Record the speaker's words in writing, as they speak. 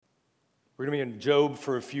We're going to be in Job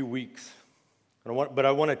for a few weeks, but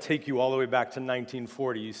I want to take you all the way back to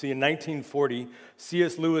 1940. You see, in 1940,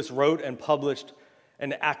 C.S. Lewis wrote and published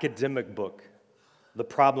an academic book, The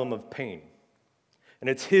Problem of Pain. And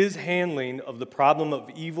it's his handling of the problem of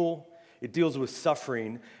evil. It deals with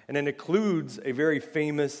suffering, and it includes a very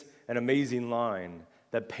famous and amazing line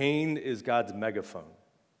that pain is God's megaphone.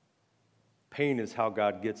 Pain is how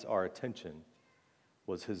God gets our attention,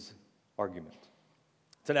 was his argument.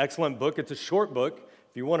 It's an excellent book. It's a short book.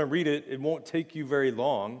 If you want to read it, it won't take you very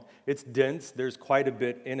long. It's dense. There's quite a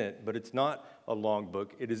bit in it, but it's not a long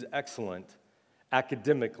book. It is excellent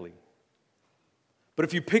academically. But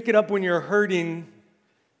if you pick it up when you're hurting,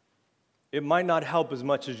 it might not help as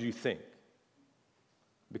much as you think,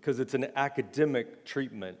 because it's an academic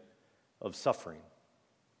treatment of suffering.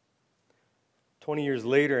 20 years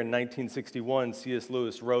later, in 1961, C.S.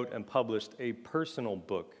 Lewis wrote and published a personal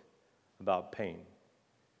book about pain.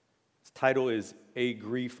 Its title is A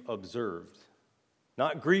Grief Observed.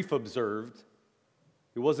 Not grief observed.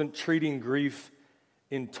 He wasn't treating grief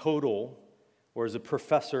in total or as a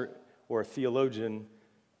professor or a theologian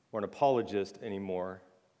or an apologist anymore.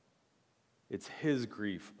 It's his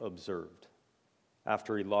grief observed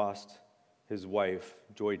after he lost his wife,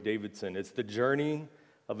 Joy Davidson. It's the journey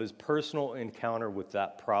of his personal encounter with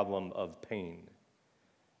that problem of pain.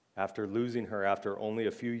 After losing her after only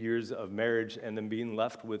a few years of marriage and then being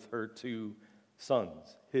left with her two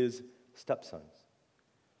sons, his stepsons.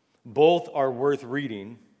 Both are worth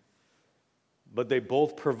reading, but they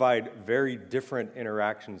both provide very different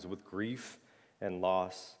interactions with grief and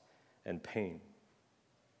loss and pain.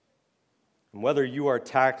 And whether you are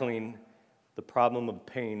tackling the problem of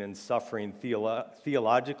pain and suffering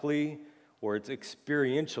theologically or it's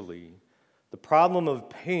experientially, the problem of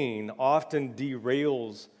pain often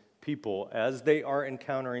derails people as they are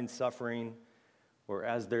encountering suffering or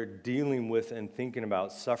as they're dealing with and thinking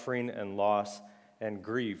about suffering and loss and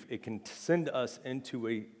grief. It can send us into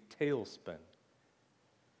a tailspin.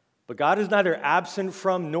 But God is neither absent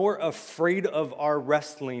from nor afraid of our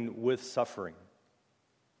wrestling with suffering.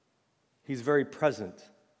 He's very present.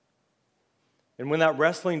 And when that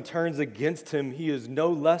wrestling turns against him, he is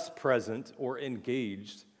no less present or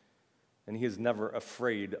engaged, and he is never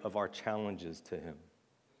afraid of our challenges to him.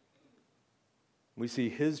 We see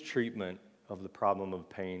his treatment of the problem of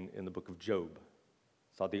pain in the book of Job.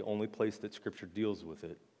 It's not the only place that Scripture deals with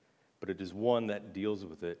it, but it is one that deals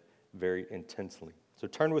with it very intensely. So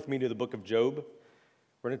turn with me to the book of Job.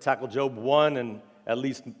 We're going to tackle Job 1 and at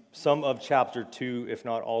least some of chapter 2, if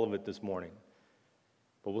not all of it this morning.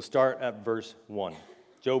 But we'll start at verse 1.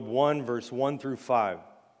 Job 1, verse 1 through 5.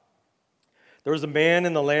 There was a man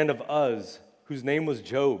in the land of Uz whose name was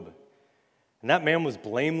Job. And that man was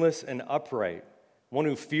blameless and upright, one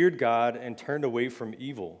who feared God and turned away from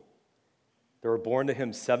evil. There were born to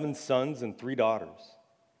him 7 sons and 3 daughters.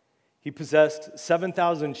 He possessed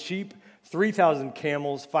 7,000 sheep, 3,000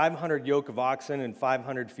 camels, 500 yoke of oxen, and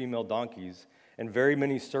 500 female donkeys, and very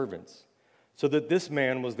many servants, so that this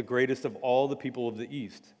man was the greatest of all the people of the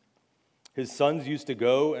East. His sons used to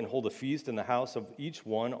go and hold a feast in the house of each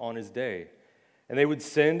one on his day, and they would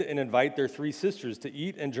send and invite their 3 sisters to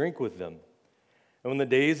eat and drink with them. And when the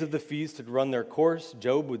days of the feast had run their course,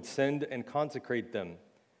 Job would send and consecrate them,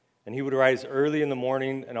 and he would rise early in the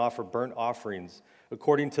morning and offer burnt offerings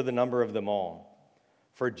according to the number of them all.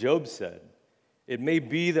 For Job said, "It may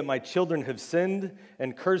be that my children have sinned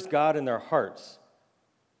and cursed God in their hearts."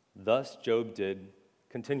 Thus Job did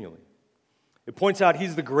continually. It points out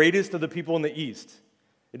he's the greatest of the people in the East.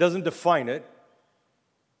 It doesn't define it.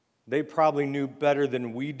 They probably knew better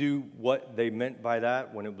than we do what they meant by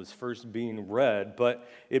that when it was first being read, but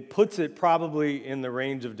it puts it probably in the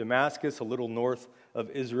range of Damascus, a little north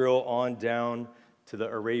of Israel, on down to the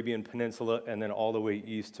Arabian Peninsula, and then all the way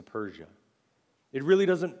east to Persia. It really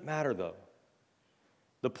doesn't matter, though.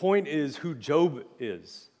 The point is who Job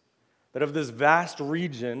is. That of this vast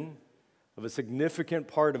region, of a significant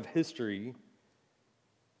part of history,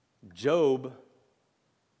 Job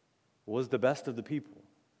was the best of the people.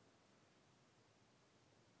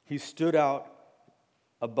 He stood out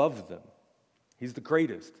above them. He's the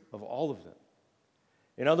greatest of all of them.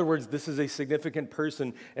 In other words, this is a significant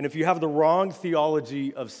person, and if you have the wrong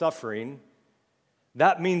theology of suffering,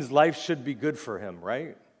 that means life should be good for him,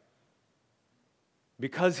 right?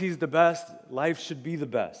 Because he's the best, life should be the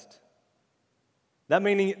best. That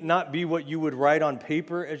may not be what you would write on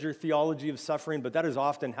paper as your theology of suffering, but that is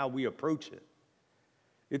often how we approach it.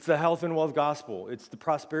 It's the health and wealth gospel. It's the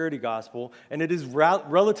prosperity gospel, and it is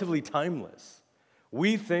relatively timeless.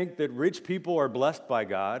 We think that rich people are blessed by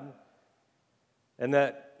God, and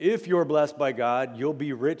that if you're blessed by God, you'll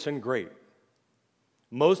be rich and great.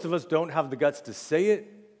 Most of us don't have the guts to say it,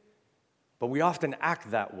 but we often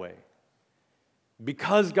act that way.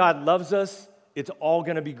 Because God loves us, it's all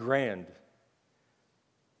going to be grand.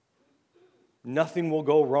 Nothing will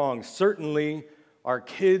go wrong. Certainly, our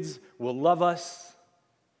kids will love us,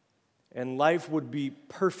 and life would be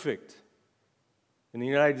perfect. In the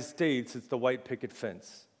United States, it's the white picket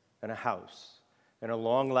fence and a house and a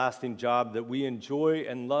long-lasting job that we enjoy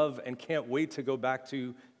and love and can't wait to go back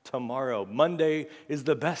to tomorrow. Monday is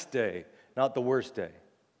the best day, not the worst day.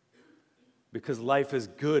 Because life is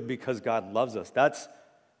good because God loves us. That's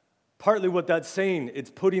partly what that's saying. It's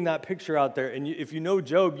putting that picture out there. And if you know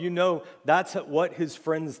Job, you know that's what his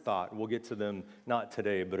friends thought. We'll get to them not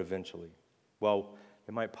today, but eventually. Well,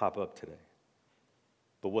 it might pop up today.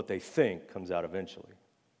 But what they think comes out eventually.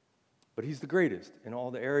 But he's the greatest in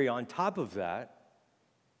all the area. On top of that,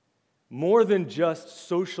 more than just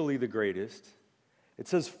socially the greatest, it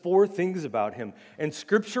says 4 things about him. And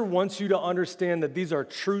Scripture wants you to understand that these are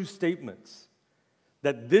true statements,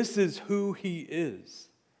 that this is who he is.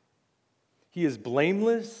 He is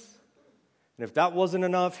blameless, and if that wasn't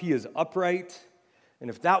enough, he is upright. And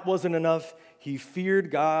if that wasn't enough, he feared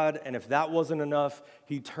God, and if that wasn't enough,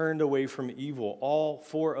 he turned away from evil. All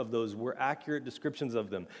 4 of those were accurate descriptions of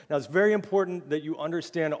them. Now, it's very important that you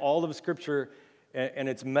understand all of Scripture and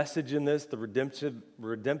its message in this, the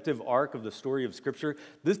redemptive arc of the story of Scripture.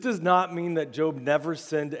 This does not mean that Job never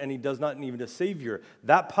sinned and he does not need a Savior.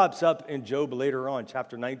 That pops up in Job later on,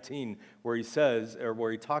 chapter 19, where he says, or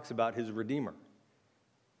where he talks about his Redeemer.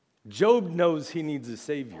 Job knows he needs a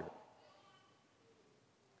Savior.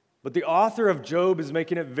 But the author of Job is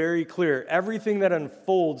making it very clear. Everything that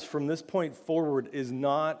unfolds from this point forward is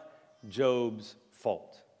not Job's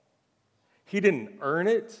fault. He didn't earn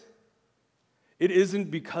it. It isn't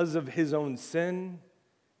because of his own sin.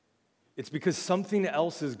 It's because something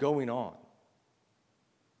else is going on.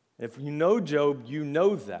 If you know Job, you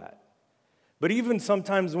know that. But even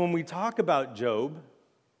sometimes when we talk about Job,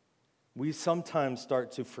 we sometimes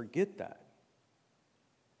start to forget that.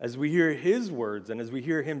 As we hear his words and as we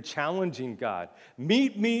hear him challenging God,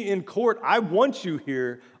 meet me in court. I want you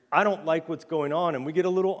here. I don't like what's going on. And we get a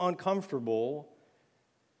little uncomfortable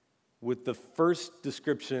with the first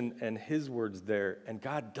description and his words there, and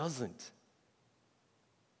God doesn't.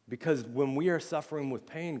 Because when we are suffering with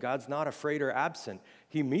pain, God's not afraid or absent.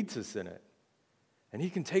 He meets us in it, and he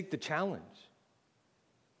can take the challenge.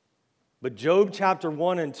 But Job chapter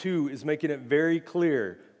 1 and 2 is making it very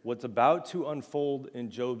clear what's about to unfold in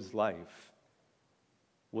Job's life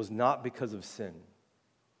was not because of sin.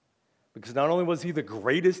 Because not only was he the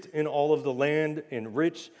greatest in all of the land in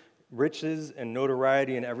riches and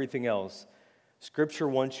notoriety and everything else, Scripture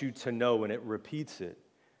wants you to know, and it repeats it,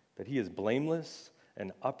 that he is blameless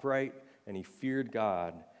and upright, and he feared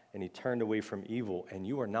God, and he turned away from evil. And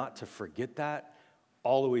you are not to forget that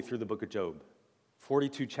all the way through the book of Job.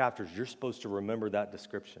 42 chapters, you're supposed to remember that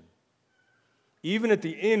description. Even at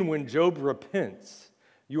the end when Job repents,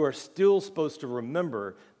 you are still supposed to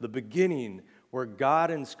remember the beginning where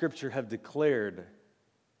God and Scripture have declared,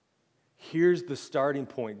 here's the starting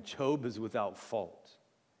point. Job is without fault.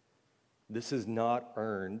 This is not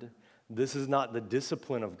earned. This is not the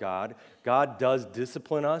discipline of God. God does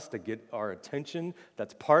discipline us to get our attention.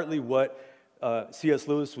 That's partly what C.S.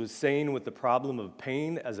 Lewis was saying with the problem of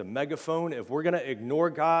pain as a megaphone. If we're going to ignore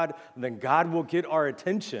God, then God will get our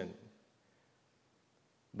attention.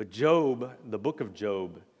 But Job, the book of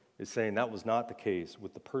Job, is saying that was not the case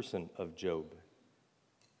with the person of Job.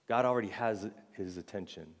 God already has his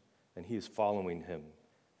attention, and he is following him,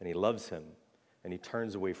 and he loves him, and he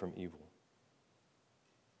turns away from evil.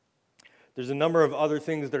 There's a number of other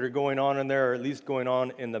things that are going on in there, or at least going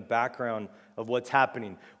on in the background of what's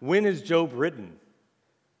happening. When is Job written?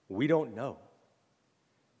 We don't know.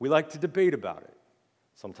 We like to debate about it.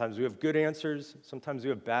 Sometimes we have good answers, sometimes we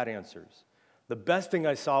have bad answers. The best thing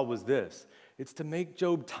I saw was this. It's to make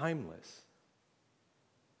Job timeless.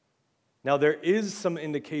 Now, there is some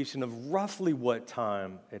indication of roughly what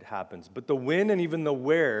time it happens, but the when and even the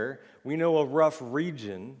where, we know a rough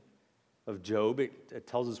region of Job. It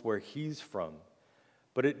tells us where he's from,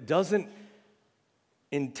 but it doesn't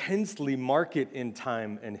intensely mark it in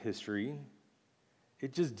time and history.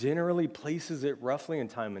 It just generally places it roughly in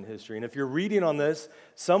time and history. And if you're reading on this,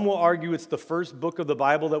 some will argue it's the first book of the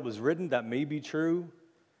Bible that was written. That may be true.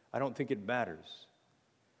 I don't think it matters.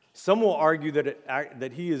 Some will argue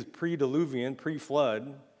that he is pre-diluvian,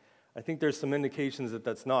 pre-flood. I think there's some indications that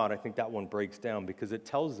that's not. I think that one breaks down because it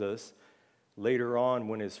tells us later on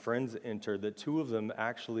when his friends enter that 2 of them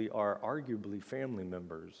actually are arguably family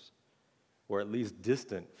members, or at least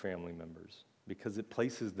distant family members, because it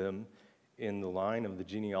places them in the line of the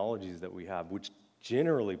genealogies that we have, which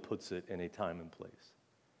generally puts it in a time and place.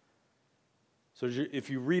 So if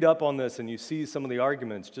you read up on this and you see some of the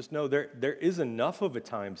arguments, just know there is enough of a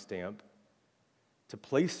timestamp to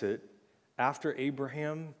place it after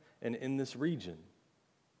Abraham and in this region.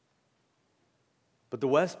 But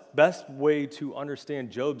the best way to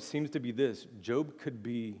understand Job seems to be this. Job could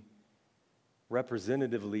be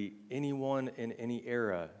representatively anyone in any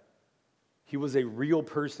era. He was a real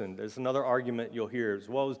person. There's another argument you'll hear, as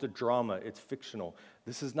well as the drama. It's fictional.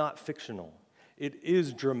 This is not fictional. It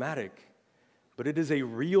is dramatic, but it is a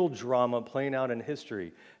real drama playing out in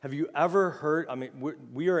history. Have you ever heard,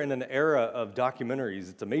 we are in an era of documentaries.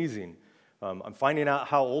 It's amazing. I'm finding out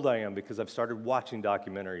how old I am because I've started watching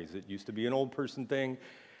documentaries. It used to be an old person thing,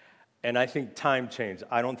 and I think time changed.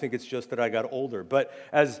 I don't think it's just that I got older. But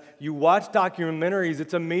as you watch documentaries,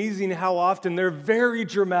 it's amazing how often they're very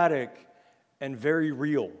dramatic and very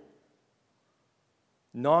real.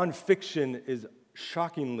 Nonfiction is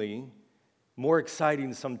shockingly more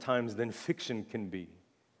exciting sometimes than fiction can be.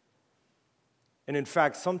 And in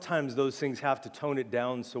fact, sometimes those things have to tone it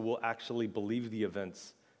down so we'll actually believe the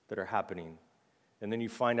events that are happening. And then you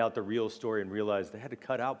find out the real story and realize they had to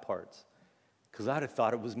cut out parts because I'd have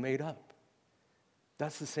thought it was made up.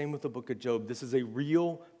 That's the same with the book of Job. This is a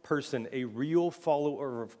real person, a real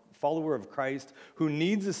follower of Christ who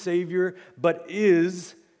needs a Savior but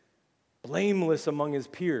is blameless among his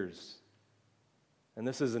peers. And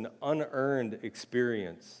this is an unearned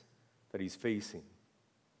experience that he's facing.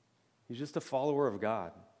 He's just a follower of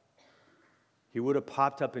God. He would have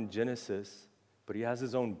popped up in Genesis, but he has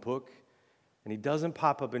his own book, and he doesn't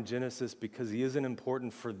pop up in Genesis because he isn't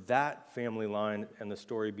important for that family line and the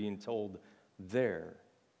story being told there.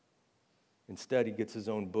 Instead, he gets his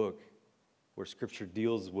own book where Scripture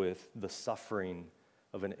deals with the suffering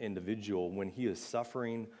of an individual when he is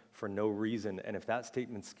suffering for no reason. And if that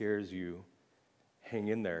statement scares you, hang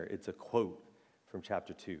in there. It's a quote from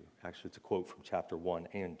chapter 2. Actually, it's a quote from chapter 1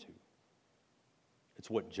 and 2. It's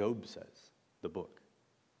what Job says, the book.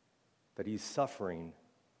 That he's suffering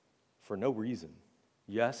for no reason.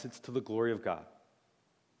 Yes, it's to the glory of God.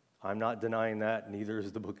 I'm not denying that, neither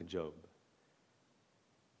is the book of Job.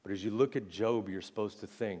 But as you look at Job, you're supposed to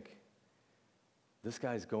think, this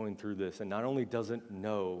guy's going through this and not only doesn't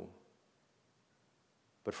know,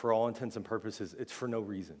 but for all intents and purposes, it's for no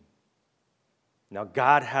reason. Now,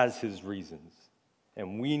 God has his reasons,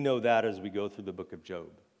 and we know that as we go through the book of Job.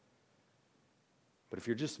 But if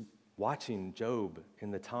you're just watching Job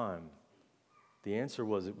in the time, the answer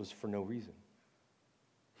was it was for no reason.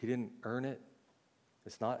 He didn't earn it.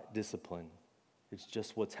 It's not discipline. It's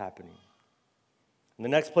just what's happening. And the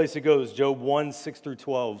next place it goes, Job 1, 6 through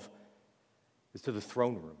 12, is to the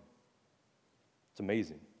throne room. It's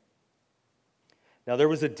amazing. Now there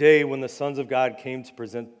was a day when the sons of God came to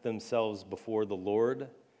present themselves before the Lord,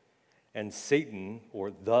 and Satan,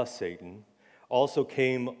 or the Satan, also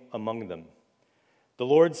came among them. The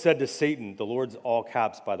Lord said to Satan, the Lord's all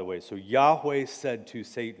caps, by the way, so Yahweh said to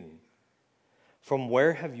Satan, "From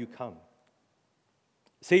where have you come?"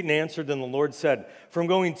 Satan answered, and the Lord said, "From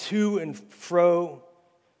going to and fro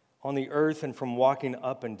on the earth and from walking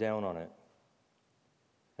up and down on it."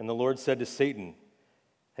 And the Lord said to Satan,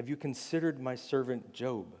 "Have you considered my servant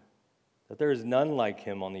Job, that there is none like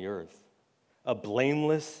him on the earth, a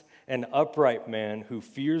blameless and upright man who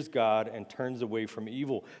fears God and turns away from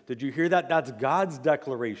evil?" Did you hear that? That's God's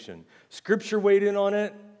declaration. Scripture weighed in on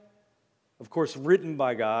it, of course, written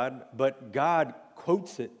by God, but God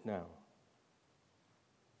quotes it now,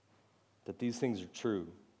 that these things are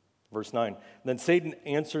true. Verse 9, then Satan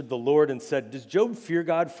answered the Lord and said, "Does Job fear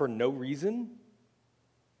God for no reason?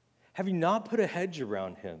 Have you not put a hedge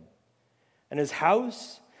around him and his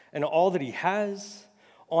house and all that he has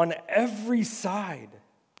on every side?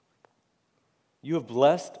 You have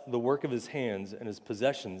blessed the work of his hands, and his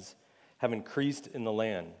possessions have increased in the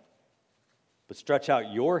land. But stretch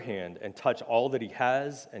out your hand and touch all that he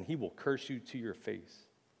has, and he will curse you to your face."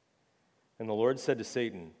 And the Lord said to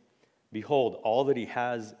Satan, "Behold, all that he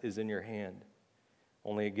has is in your hand.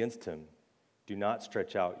 Only against him do not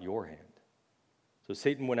stretch out your hand." So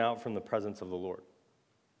Satan went out from the presence of the Lord.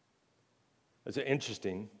 It's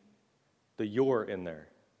interesting, the "your" in there.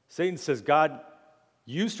 Satan says, "God,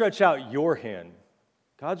 you stretch out your hand."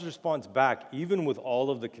 God's response back, even with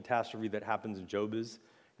all of the catastrophe that happens in Job, is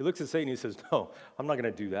he looks at Satan and he says, "No, I'm not going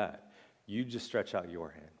to do that. You just stretch out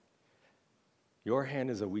your hand. Your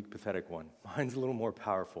hand is a weak, pathetic one. Mine's a little more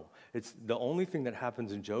powerful." It's the only thing that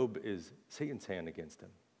happens in Job is Satan's hand against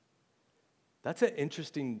him. That's an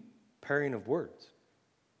interesting pairing of words.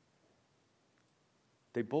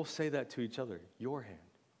 They both say that to each other, your hand.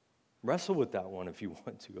 Wrestle with that one if you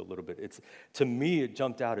want to a little bit. To me, it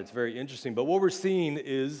jumped out. It's very interesting. But what we're seeing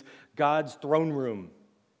is God's throne room.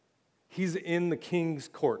 He's in the king's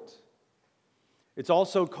court. It's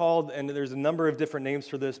also called, and there's a number of different names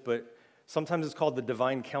for this, but sometimes it's called the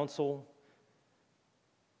divine council.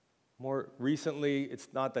 More recently, it's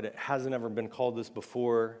not that it hasn't ever been called this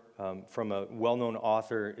before. From a well-known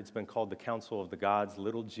author, it's been called the council of the gods,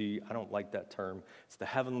 little g. I don't like that term. It's the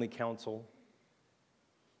heavenly council.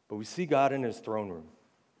 But we see God in his throne room.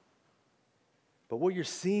 But what you're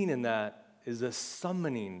seeing in that is a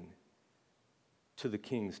summoning to the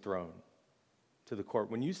king's throne, to the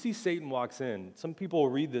court. When you see Satan walks in, some people will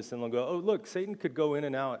read this and they'll go, oh, look, Satan could go in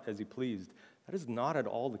and out as he pleased. That is not at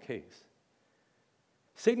all the case.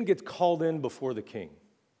 Satan gets called in before the king.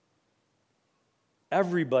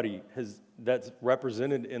 Everybody that's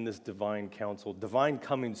represented in this divine council, divine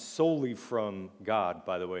coming solely from God,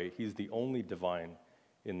 by the way. He's the only divine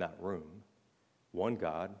in that room. One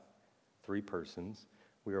God, three persons.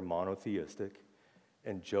 We are monotheistic,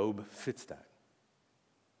 and Job fits that.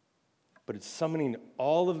 But it's summoning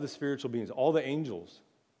all of the spiritual beings, all the angels,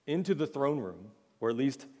 into the throne room, or at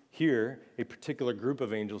least here, a particular group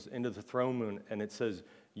of angels into the throne room, and it says,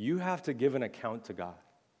 you have to give an account to God.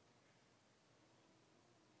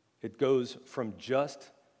 It goes from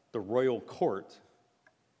just the royal court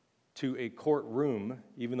to a courtroom,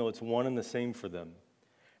 even though it's one and the same for them.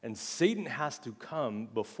 And Satan has to come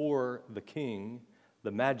before the king,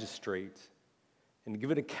 the magistrate, and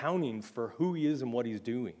give an accounting for who he is and what he's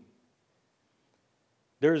doing.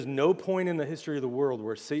 There is no point in the history of the world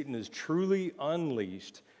where Satan is truly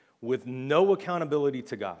unleashed with no accountability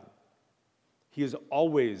to God. He is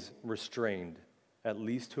always restrained, at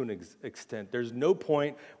least to an extent. There's no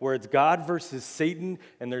point where it's God versus Satan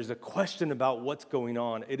and there's a question about what's going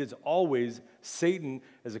on. It is always Satan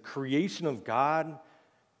as a creation of God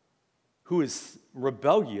who is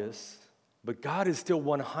rebellious, but God is still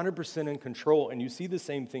 100% in control. And you see the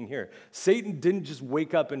same thing here. Satan didn't just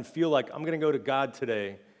wake up and feel like, I'm going to go to God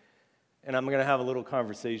today and I'm going to have a little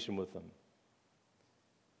conversation with him.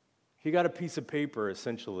 He got a piece of paper,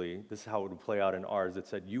 essentially, this is how it would play out in ours, that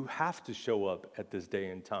said, you have to show up at this day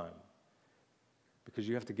and time because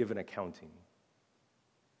you have to give an accounting.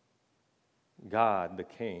 God, the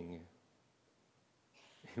king,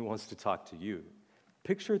 he wants to talk to you.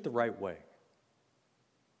 Picture it the right way.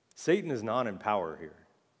 Satan is not in power here.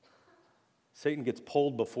 Satan gets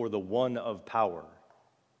pulled before the one of power,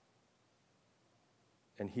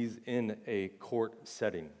 and he's in a court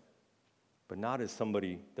setting. But not as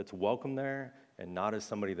somebody that's welcome there and not as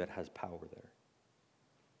somebody that has power there.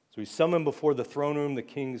 So he's summoned before the throne room, the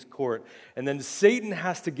king's court, and then Satan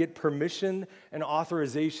has to get permission and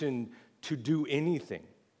authorization to do anything.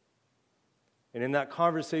 And in that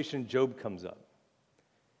conversation, Job comes up.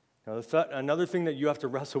 Now, another thing that you have to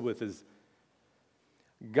wrestle with is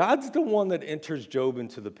God's the one that enters Job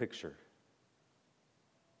into the picture.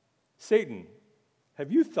 Satan,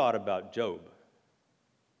 have you thought about Job?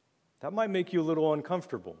 That might make you a little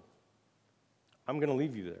uncomfortable. I'm going to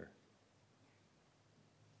leave you there.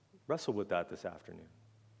 Wrestle with that this afternoon.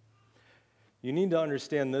 You need to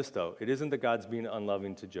understand this, though. It isn't that God's being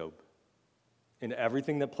unloving to Job. In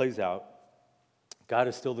everything that plays out, God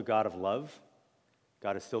is still the God of love.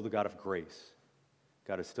 God is still the God of grace.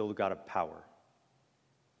 God is still the God of power.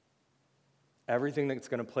 Everything that's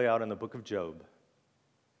going to play out in the book of Job,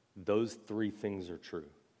 those three things are true.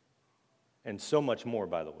 And so much more,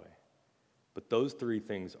 by the way. But those three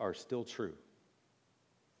things are still true.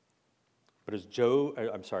 But as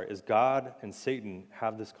God and Satan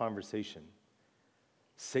have this conversation,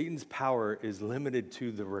 Satan's power is limited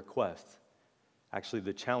to the request, actually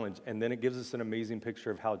the challenge, and then it gives us an amazing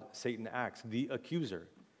picture of how Satan acts, the accuser.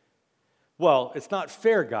 Well, it's not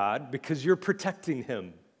fair, God, because you're protecting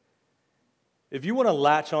him. If you want to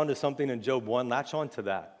latch onto something in Job 1, latch onto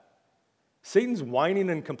that. Satan's whining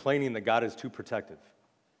and complaining that God is too protective.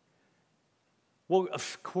 Well,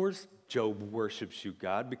 of course Job worships you,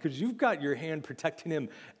 God, because you've got your hand protecting him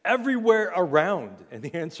everywhere around. And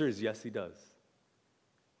the answer is yes, he does.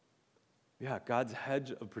 Yeah, God's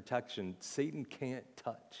hedge of protection, Satan can't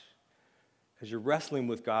touch. As you're wrestling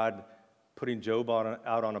with God, putting Job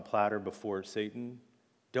out on a platter before Satan,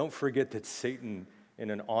 don't forget that Satan, in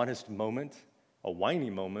an honest moment, a whiny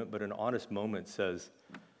moment, but an honest moment, says,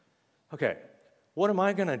 okay, what am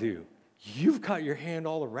I going to do? You've got your hand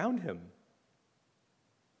all around him.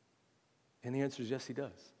 And the answer is yes, he does.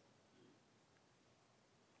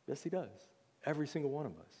 Yes, he does. Every single one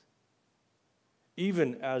of us.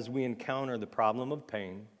 Even as we encounter the problem of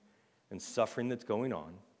pain and suffering that's going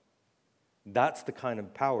on, that's the kind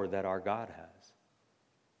of power that our God has.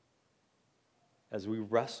 as we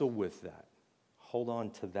wrestle with that, hold on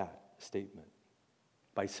to that statement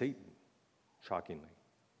by Satan, shockingly,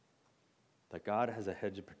 that God has a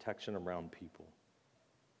hedge of protection around people.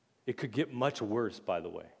 It could get much worse, by the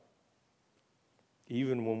way.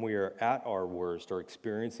 Even when we are at our worst or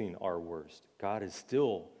experiencing our worst, God is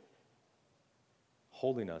still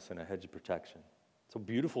holding us in a hedge of protection. It's a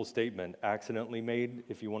beautiful statement, accidentally made,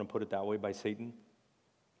 if you want to put it that way, by Satan.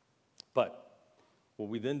 But what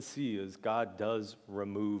we then see is God does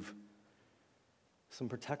remove some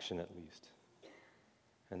protection, at least.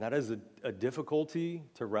 And that is a difficulty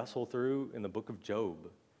to wrestle through in the book of Job.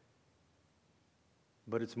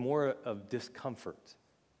 But it's more of discomfort.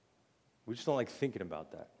 We just don't like thinking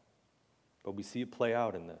about that. But we see it play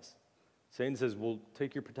out in this. Satan says, "Well,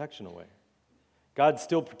 take your protection away." God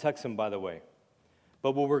still protects him, by the way.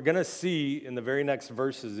 But what we're going to see in the very next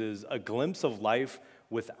verses is a glimpse of life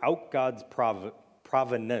without God's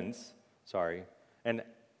provenance, and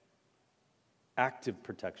active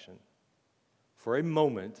protection. For a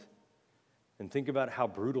moment, and think about how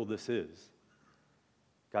brutal this is.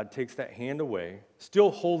 God takes that hand away, still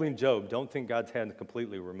holding Job. Don't think God's hand is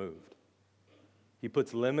completely removed. He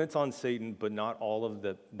puts limits on Satan, but not all of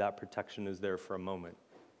that protection is there for a moment.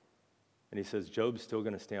 And he says, Job's still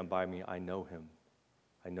going to stand by me. I know him.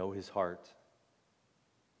 I know his heart.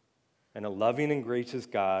 And a loving and gracious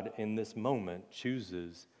God in this moment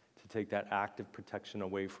chooses to take that active protection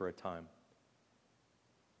away for a time.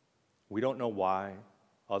 We don't know why,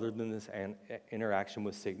 other than this interaction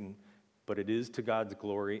with Satan, but it is to God's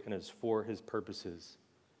glory and is for his purposes.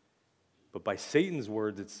 But by Satan's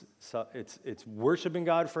words, it's worshiping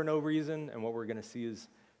God for no reason, and what we're going to see is,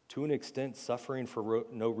 to an extent, suffering for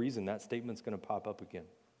no reason. That statement's going to pop up again.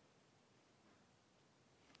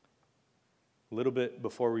 A little bit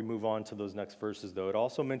before we move on to those next verses, though, it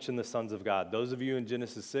also mentioned the sons of God. Those of you in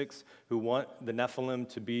Genesis 6 who want the Nephilim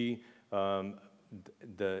to be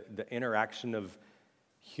the interaction of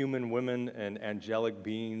human women and angelic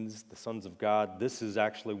beings, the sons of God, this is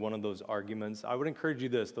actually one of those arguments. I would encourage you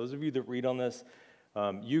this. Those of you that read on this,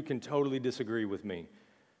 you can totally disagree with me.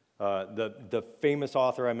 The famous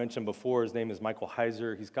author I mentioned before, his name is Michael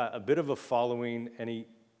Heiser. He's got a bit of a following, and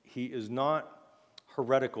he is not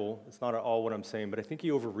heretical. It's not at all what I'm saying, but I think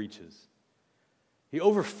he overreaches. He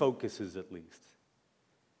overfocuses, at least.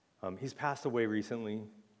 He's passed away recently.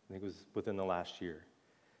 I think it was within the last year.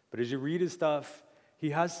 But as you read his stuff, he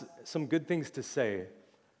has some good things to say,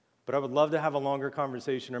 but I would love to have a longer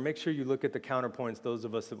conversation, or make sure you look at the counterpoints, those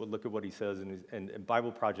of us that would look at what he says, and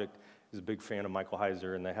Bible Project is a big fan of Michael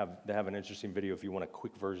Heiser, and they have an interesting video if you want a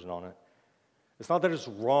quick version on it. It's not that it's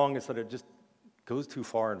wrong, it's that it just goes too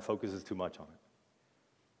far and focuses too much on it.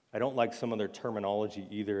 I don't like some of their terminology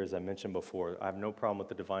either, as I mentioned before. I have no problem with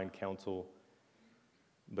the divine counsel,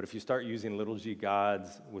 but if you start using little g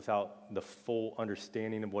gods without the full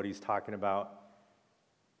understanding of what he's talking about,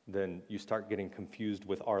 then you start getting confused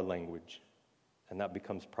with our language, and that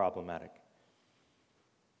becomes problematic.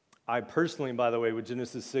 I personally, by the way, with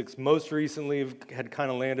Genesis 6, most recently had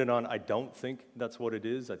kind of landed on, I don't think that's what it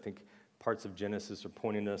is. I think parts of Genesis are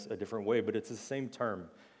pointing us a different way, but it's the same term.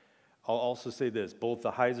 I'll also say this, both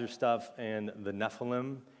the Heiser stuff and the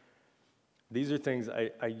Nephilim, these are things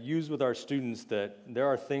I use with our students, that there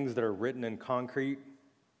are things that are written in concrete.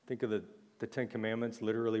 Think of the Ten Commandments,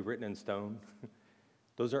 literally written in stone.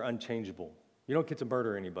 Those are unchangeable. You don't get to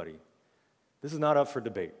murder anybody. This is not up for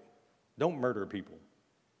debate. Don't murder people.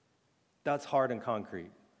 That's hard and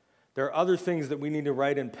concrete. There are other things that we need to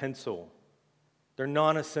write in pencil. They're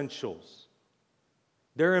non-essentials.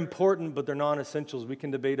 They're important, but they're non-essentials. We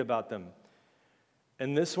can debate about them.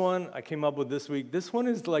 And this one I came up with this week. This one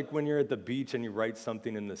is like when you're at the beach and you write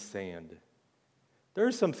something in the sand. There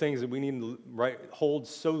are some things that we need to hold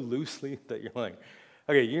so loosely that you're like,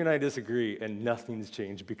 okay, you and I disagree, and nothing's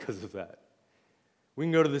changed because of that. We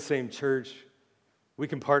can go to the same church. We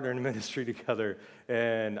can partner in ministry together,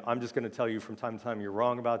 and I'm just going to tell you from time to time you're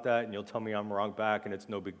wrong about that, and you'll tell me I'm wrong back, and it's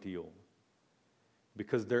no big deal.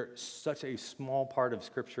 Because they're such a small part of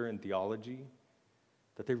Scripture and theology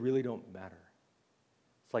that they really don't matter.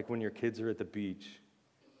 It's like when your kids are at the beach,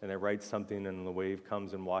 and they write something, and the wave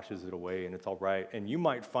comes and washes it away, and it's all right. And you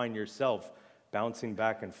might find yourself bouncing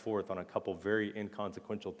back and forth on a couple very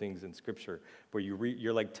inconsequential things in Scripture, where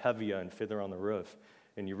you're like Tevye and Fiddler on the Roof,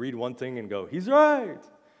 and you read one thing and go, he's right. And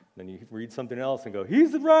then you read something else and go,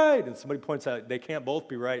 he's right. And somebody points out, they can't both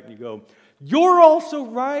be right, and you go, you're also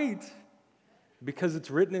right. Because it's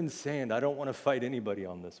written in sand. I don't want to fight anybody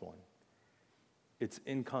on this one. It's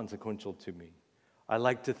inconsequential to me. I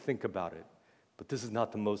like to think about it, but this is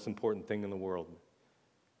not the most important thing in the world.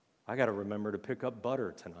 I got to remember to pick up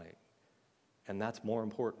butter tonight. and that's more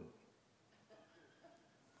important.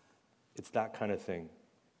 It's that kind of thing,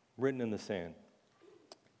 written in the sand.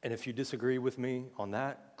 And if you disagree with me on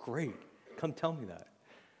that, great. Come tell me that.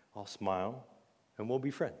 I'll smile, and we'll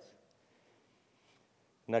be friends.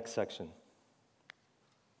 Next section.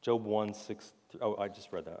 Job 1, 6, I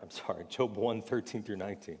just read that. I'm sorry. Job 1, 13 through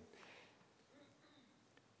 19.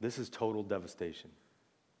 This is total devastation.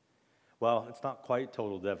 Well, it's not quite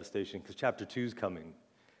total devastation because chapter 2 is coming,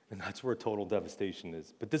 and that's where total devastation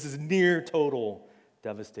is. But this is near total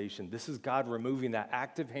devastation. This is God removing that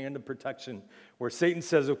active hand of protection where Satan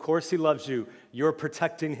says, of course he loves you. You're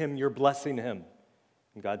protecting him. You're blessing him.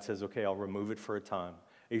 And God says, okay, I'll remove it for a time.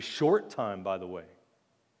 A short time, by the way.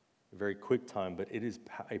 A very quick time, but it is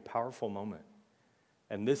a powerful moment.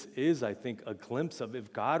 And this is, I think, a glimpse of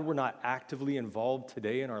if God were not actively involved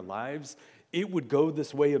today in our lives, it would go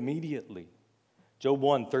this way immediately. Job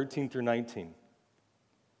 1, 13 through 19.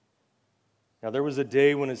 Now there was a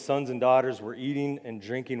day when his sons and daughters were eating and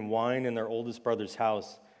drinking wine in their oldest brother's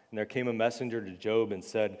house, and there came a messenger to Job and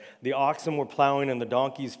said, the oxen were plowing and the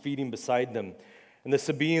donkeys feeding beside them. And the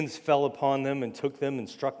Sabaeans fell upon them and took them and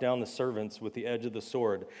struck down the servants with the edge of the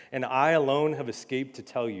sword. And I alone have escaped to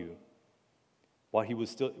tell you. While he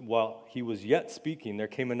was yet speaking, there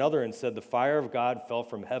came another and said, the fire of God fell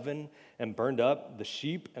from heaven and burned up the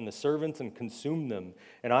sheep and the servants and consumed them.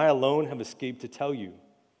 And I alone have escaped to tell you.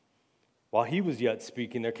 While he was yet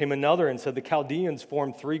speaking, there came another and said, the Chaldeans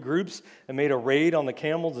formed 3 groups and made a raid on the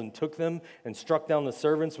camels and took them and struck down the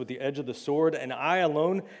servants with the edge of the sword. And I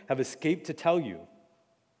alone have escaped to tell you.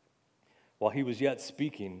 While he was yet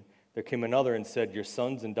speaking, there came another and said, your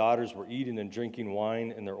sons and daughters were eating and drinking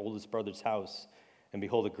wine in their oldest brother's house. And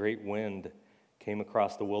behold, a great wind came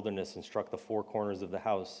across the wilderness and struck the 4 corners of the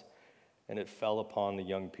house. And it fell upon the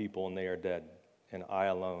young people, and they are dead. And I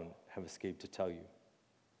alone have escaped to tell you.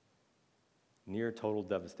 Near total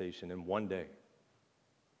devastation in one day.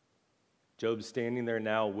 Job's standing there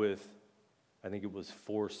now with, I think it was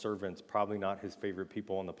 4 servants, probably not his favorite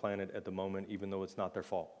people on the planet at the moment, even though it's not their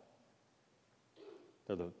fault.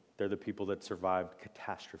 They're the people that survived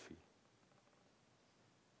catastrophe.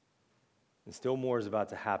 And still more is about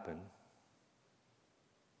to happen.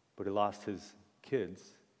 But he lost his kids.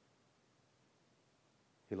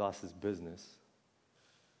 He lost his business.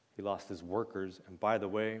 He lost his workers. And by the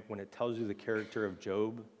way, when it tells you the character of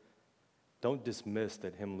Job, don't dismiss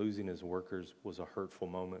that him losing his workers was a hurtful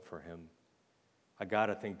moment for him. I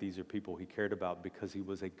gotta think these are people he cared about because he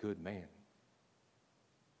was a good man.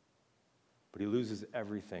 But he loses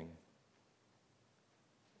everything,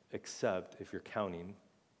 except, if you're counting,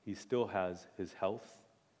 he still has his health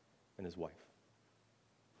and his wife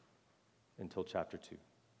until chapter 2.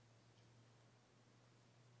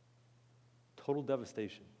 Total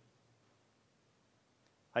devastation.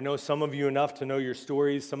 I know some of you enough to know your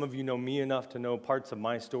stories. Some of you know me enough to know parts of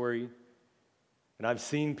my story. And I've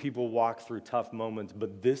seen people walk through tough moments,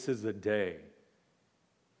 but this is the day.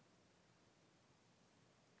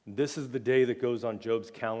 This is the day that goes on Job's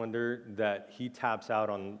calendar that he taps out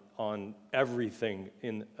on everything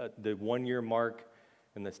in the 1-year mark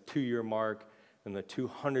and the 2-year mark and the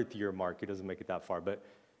 200th year mark. He doesn't make it that far, but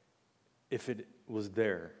if it was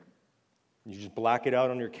there, you just black it out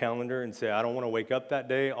on your calendar and say, I don't want to wake up that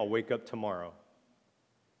day, I'll wake up tomorrow.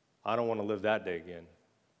 I don't want to live that day again.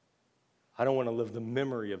 I don't want to live the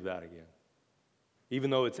memory of that again. Even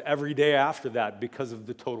though it's every day after that because of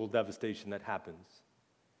the total devastation that happens.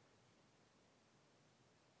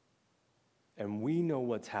 And we know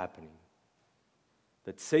what's happening.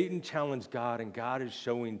 That Satan challenged God, and God is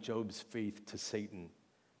showing Job's faith to Satan,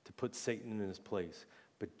 to put Satan in his place.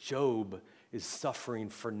 But Job is suffering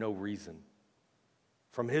for no reason.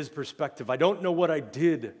 From his perspective, I don't know what I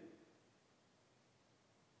did.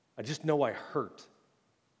 I just know I hurt.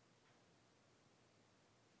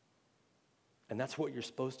 And that's what you're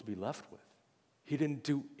supposed to be left with. He didn't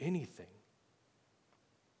do anything.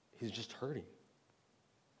 He's just hurting.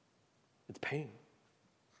 It's pain.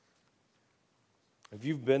 If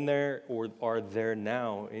you've been there or are there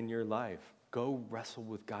now in your life, go wrestle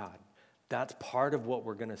with God. That's part of what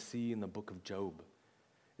we're going to see in the book of Job.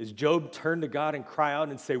 Is Job turn to God and cry out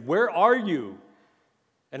and say, where are you?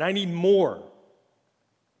 And I need more.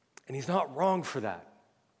 And he's not wrong for that.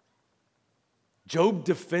 Job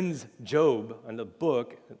defends Job and the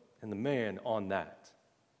book and the man on that.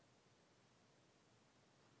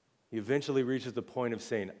 He eventually reaches the point of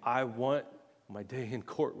saying, I want my day in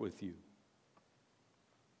court with you.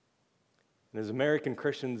 And as American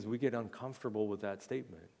Christians, we get uncomfortable with that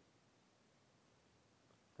statement.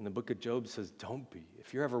 And the book of Job says, don't be.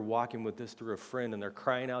 If you're ever walking with this through a friend and they're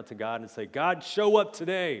crying out to God and say, God, show up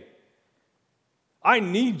today. I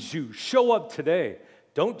need you. Show up today.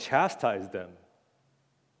 Don't chastise them.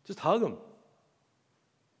 Just hug them.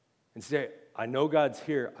 And say, I know God's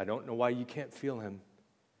here. I don't know why you can't feel him.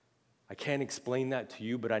 I can't explain that to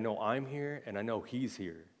you, but I know I'm here and I know he's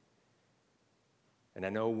here. And I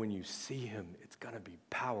know when you see him, it's going to be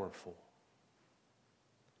powerful.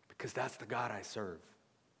 Because that's the God I serve.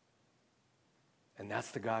 And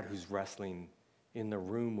that's the God who's wrestling in the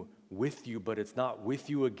room with you, but it's not with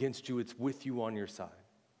you against you, it's with you on your side.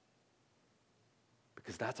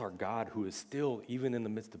 Because that's our God who is still, even in the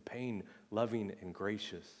midst of pain, loving and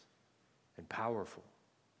gracious and powerful.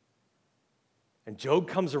 And Job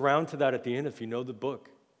comes around to that at the end if you know the book.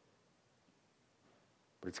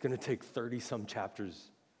 But it's going to take 30-some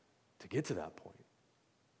chapters to get to that point.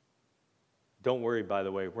 Don't worry, by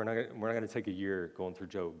the way, we're not going to take a year going through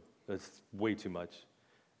Job. That's way too much.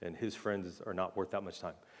 And his friends are not worth that much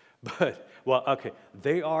time. But, well, okay,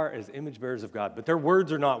 they are as image bearers of God, but their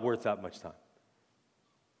words are not worth that much time.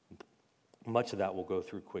 Much of that we'll go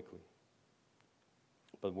through quickly.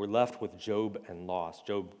 But we're left with Job and loss.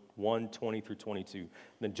 Job 1, 20 through 22.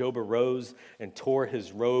 Then Job arose and tore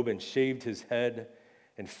his robe and shaved his head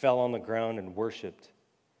and fell on the ground and worshiped.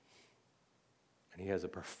 And he has a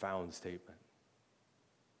profound statement.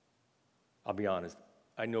 I'll be honest,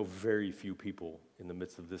 I know very few people in the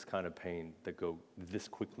midst of this kind of pain that go this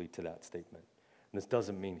quickly to that statement. And this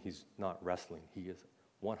doesn't mean he's not wrestling. He is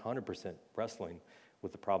 100% wrestling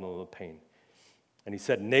with the problem of pain. And he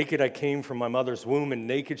said, naked I came from my mother's womb, and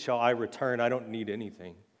naked shall I return. I don't need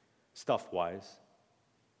anything, stuff-wise.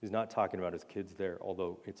 He's not talking about his kids there,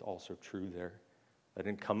 although it's also true there. I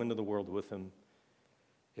didn't come into the world with him.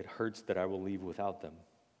 It hurts that I will leave without them.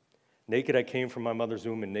 Naked I came from my mother's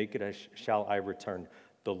womb, and naked shall I return.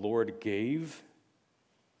 The Lord gave,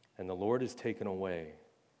 and the Lord is taken away.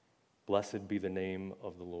 Blessed be the name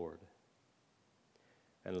of the Lord.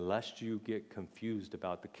 And lest you get confused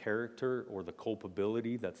about the character or the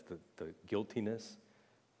culpability, that's the guiltiness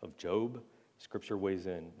of Job, Scripture weighs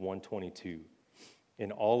in, 122.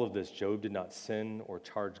 In all of this, Job did not sin or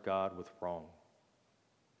charge God with wrong.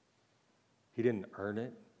 He didn't earn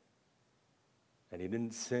it, and he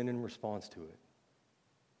didn't sin in response to it.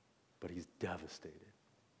 But he's devastated.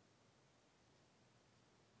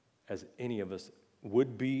 As any of us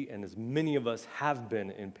would be, and as many of us have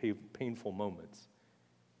been in painful moments.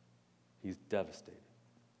 He's devastated.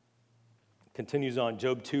 Continues on,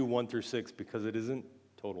 Job 2, 1 through 6, because it isn't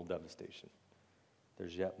total devastation.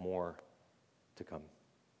 There's yet more to come.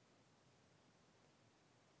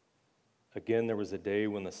 Again, there was a day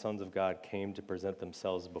when the sons of God came to present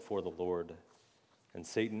themselves before the Lord, and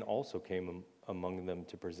Satan also came among them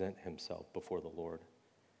to present himself before the Lord.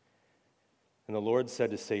 And the Lord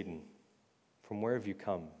said to Satan, "From where have you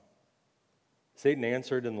come?" Satan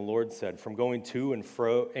answered, and the Lord said,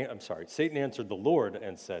 Satan answered the Lord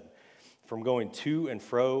and said, "From going to and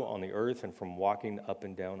fro on the earth and from walking up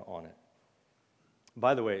and down on it."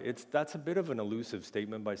 By the way, that's a bit of an elusive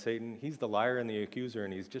statement by Satan. He's the liar and the accuser,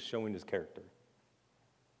 and he's just showing his character.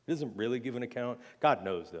 He doesn't really give an account. God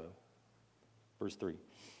knows, though. Verse 3.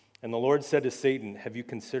 And the Lord said to Satan, "Have you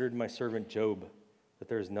considered my servant Job, that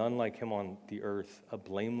there is none like him on the earth, a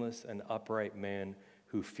blameless and upright man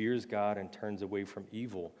who fears God and turns away from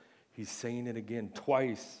evil?" He's saying it again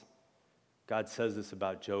twice. God says this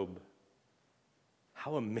about Job.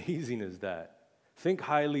 How amazing is that? Think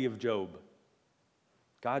highly of Job.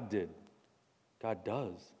 God did. God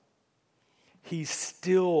does. He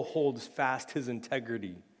still holds fast his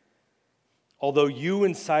integrity. Although you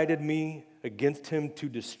incited me against him to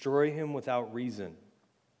destroy him without reason.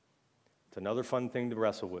 It's another fun thing to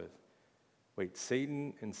wrestle with. Wait,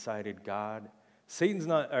 Satan incited God?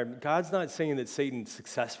 God's not saying that Satan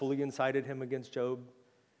successfully incited him against Job.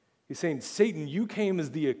 He's saying, Satan, you came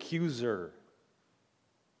as the accuser.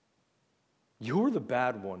 You're the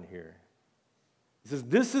bad one here. He says,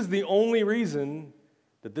 this is the only reason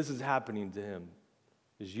that this is happening to him,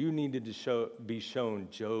 is you needed to be shown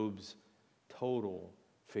Job's total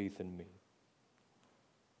faith in me.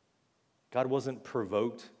 God wasn't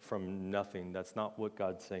provoked from nothing. That's not what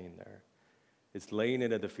God's saying there. It's laying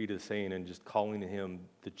it at the feet of Satan and just calling him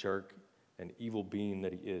the jerk and evil being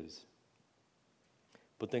that he is.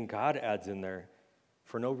 But then God adds in there,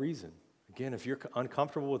 for no reason. Again, if you're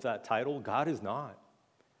uncomfortable with that title, God is not.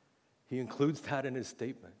 He includes that in his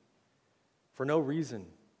statement. For no reason.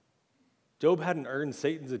 Job hadn't earned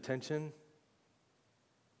Satan's attention.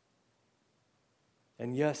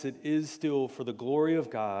 And yes, it is still for the glory of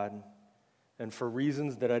God and for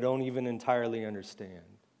reasons that I don't even entirely understand.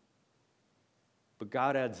 But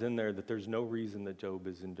God adds in there that there's no reason that Job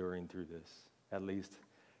is enduring through this. At least,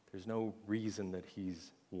 There's no reason that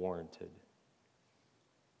he's warranted.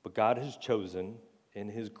 But God has chosen, in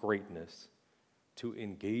his greatness, to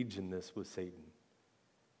engage in this with Satan.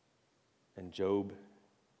 And Job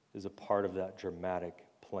is a part of that dramatic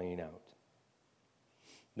playing out.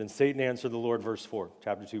 Then Satan answered the Lord, verse 4,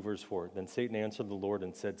 chapter 2, verse 4. Then Satan answered the Lord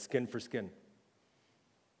and said, skin for skin.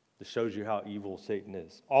 This shows you how evil Satan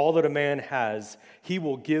is. All that a man has, he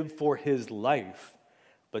will give for his life.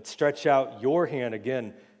 But stretch out your hand.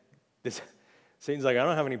 Again, Satan's like, I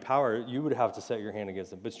don't have any power. You would have to set your hand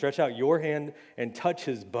against him. But stretch out your hand and touch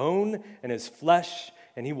his bone and his flesh,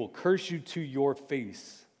 and he will curse you to your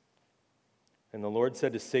face. And the Lord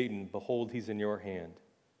said to Satan, behold, he's in your hand.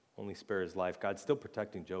 Only spare his life. God's still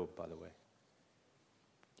protecting Job, by the way.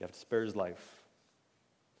 You have to spare his life.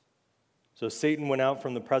 So Satan went out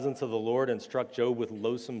from the presence of the Lord and struck Job with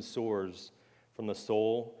loathsome sores from the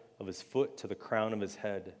sole of his foot to the crown of his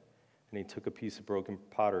head. And he took a piece of broken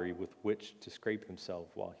pottery with which to scrape himself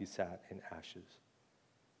while he sat in ashes.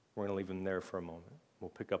 We're going to leave him there for a moment. We'll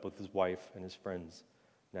pick up with his wife and his friends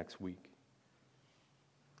next week.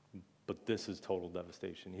 But this is total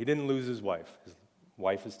devastation. He didn't lose his wife. His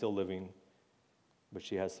wife is still living, but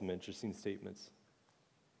she has some interesting statements.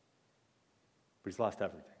 But he's lost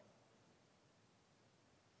everything.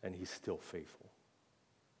 And he's still faithful.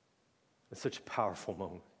 It's such a powerful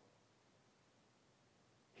moment.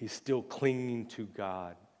 He's still clinging to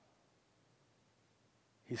God.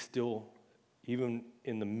 He's still, even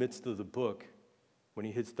in the midst of the book, when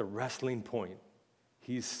he hits the wrestling point,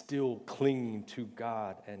 he's still clinging to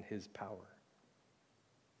God and his power.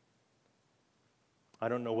 I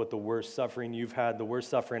don't know what the worst suffering you've had. The worst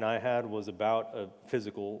suffering I had was a bout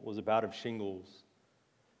of shingles,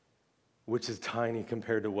 which is tiny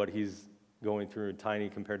compared to what he's going through, tiny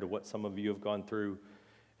compared to what some of you have gone through.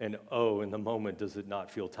 And oh, in the moment, does it not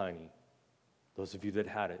feel tiny? Those of you that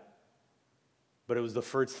had it. But it was the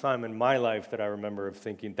first time in my life that I remember of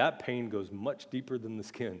thinking, that pain goes much deeper than the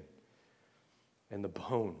skin and the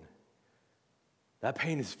bone. That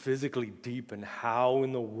pain is physically deep, and how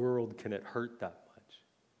in the world can it hurt that much?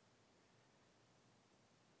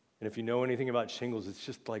 And if you know anything about shingles, it's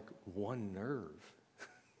just like one nerve.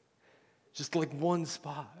 Just like one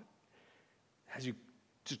spot. It has you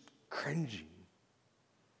just cringing.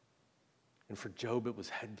 And for Job, it was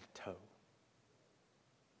head to toe.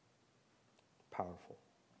 Powerful.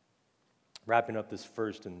 Wrapping up this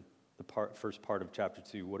first part of chapter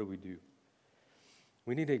 2, what do?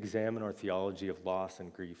 We need to examine our theology of loss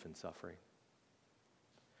and grief and suffering.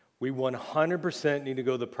 We 100% need to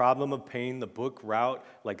go the problem of pain, the book route,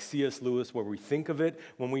 like C.S. Lewis, where we think of it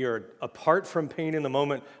when we are apart from pain in the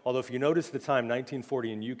moment. Although if you notice the time,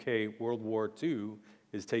 1940 in UK, World War II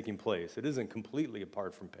is taking place. It isn't completely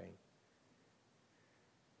apart from pain.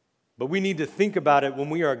 But we need to think about it when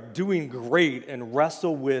we are doing great and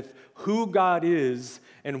wrestle with who God is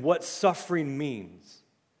and what suffering means.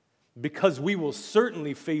 Because we will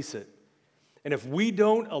certainly face it. And if we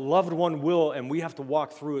don't, a loved one will, and we have to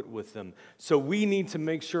walk through it with them. So we need to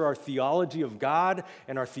make sure our theology of God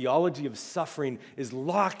and our theology of suffering is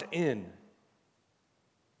locked in.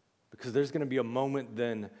 Because there's going to be a moment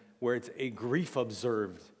then where it's a grief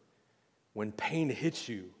observed when pain hits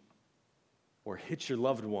you or hits your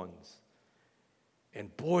loved ones.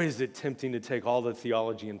 And boy, is it tempting to take all the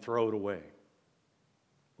theology and throw it away,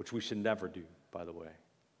 which we should never do, by the way.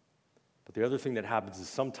 But the other thing that happens is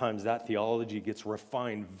sometimes that theology gets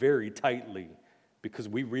refined very tightly because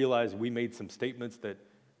we realize we made some statements that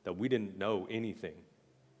we didn't know anything.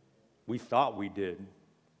 We thought we did.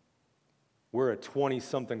 We're a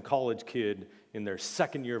 20-something college kid in their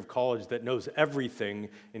second year of college that knows everything,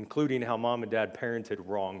 including how mom and dad parented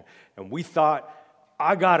wrong. And we thought,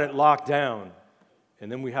 I got it locked down.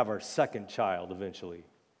 And then we have our second child eventually.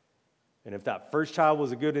 And if that first child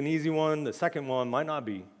was a good and easy one, the second one might not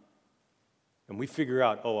be. And we figure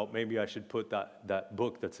out, oh, well, maybe I should put that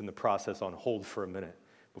book that's in the process on hold for a minute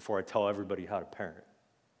before I tell everybody how to parent.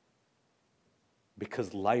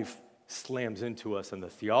 Because life slams into us and the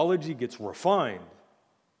theology gets refined,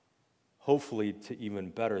 hopefully to even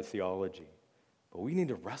better theology. But we need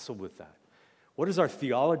to wrestle with that. What is our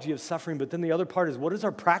theology of suffering? But then the other part is, what is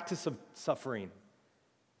our practice of suffering?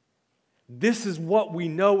 This is what we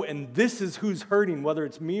know, and this is who's hurting, whether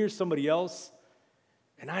it's me or somebody else.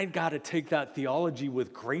 And I got to take that theology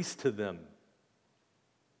with grace to them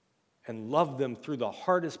and love them through the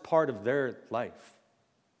hardest part of their life,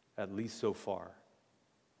 at least so far.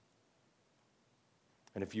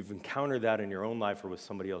 And if you've encountered that in your own life or with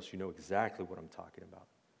somebody else, you know exactly what I'm talking about.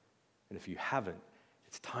 And if you haven't,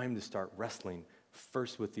 it's time to start wrestling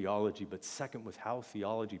first with theology, but second with how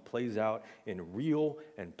theology plays out in real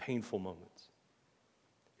and painful moments.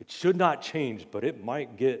 It should not change, but it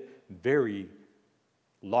might get very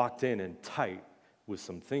locked in and tight with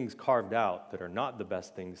some things carved out that are not the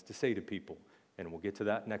best things to say to people. And we'll get to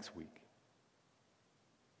that next week,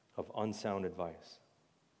 of unsound advice.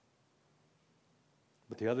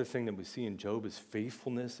 But the other thing that we see in Job is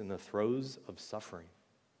faithfulness in the throes of suffering.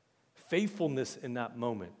 Faithfulness in that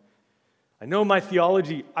moment. I know my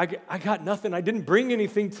theology, I got nothing. I didn't bring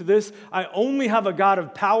anything to this. I only have a God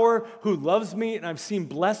of power who loves me and I've seen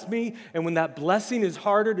bless me. And when that blessing is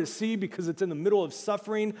harder to see because it's in the middle of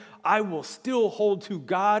suffering, I will still hold to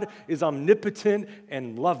God is omnipotent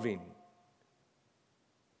and loving.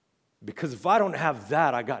 Because if I don't have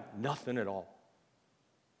that, I got nothing at all.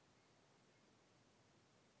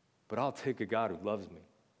 But I'll take a God who loves me.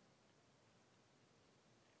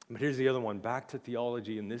 But here's the other one, back to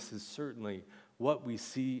theology, and this is certainly what we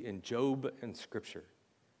see in Job and Scripture.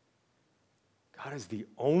 God is the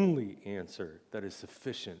only answer that is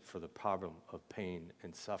sufficient for the problem of pain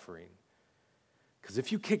and suffering. Because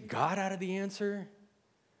if you kick God out of the answer,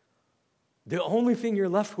 the only thing you're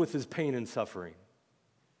left with is pain and suffering.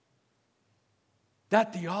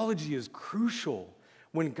 That theology is crucial.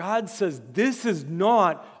 When God says, this is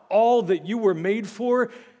not all that you were made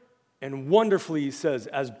for, and wonderfully, he says,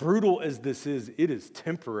 as brutal as this is, it is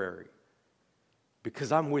temporary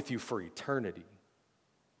because I'm with you for eternity.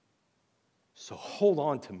 So hold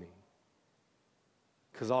on to me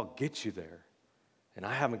because I'll get you there, and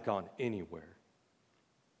I haven't gone anywhere.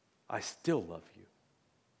 I still love you,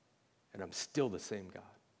 and I'm still the same God.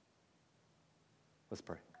 Let's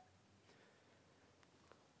pray.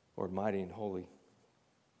 Lord, mighty and holy,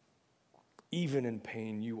 even in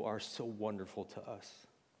pain, you are so wonderful to us.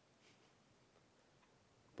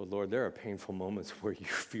 But Lord, there are painful moments where you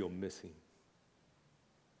feel missing.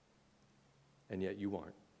 And yet you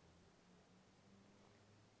aren't.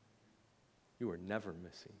 You are never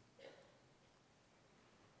missing.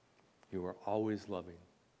 You are always loving,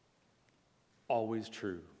 always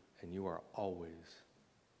true, and you are always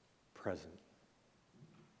present.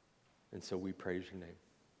 And so we praise your name.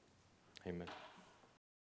 Amen.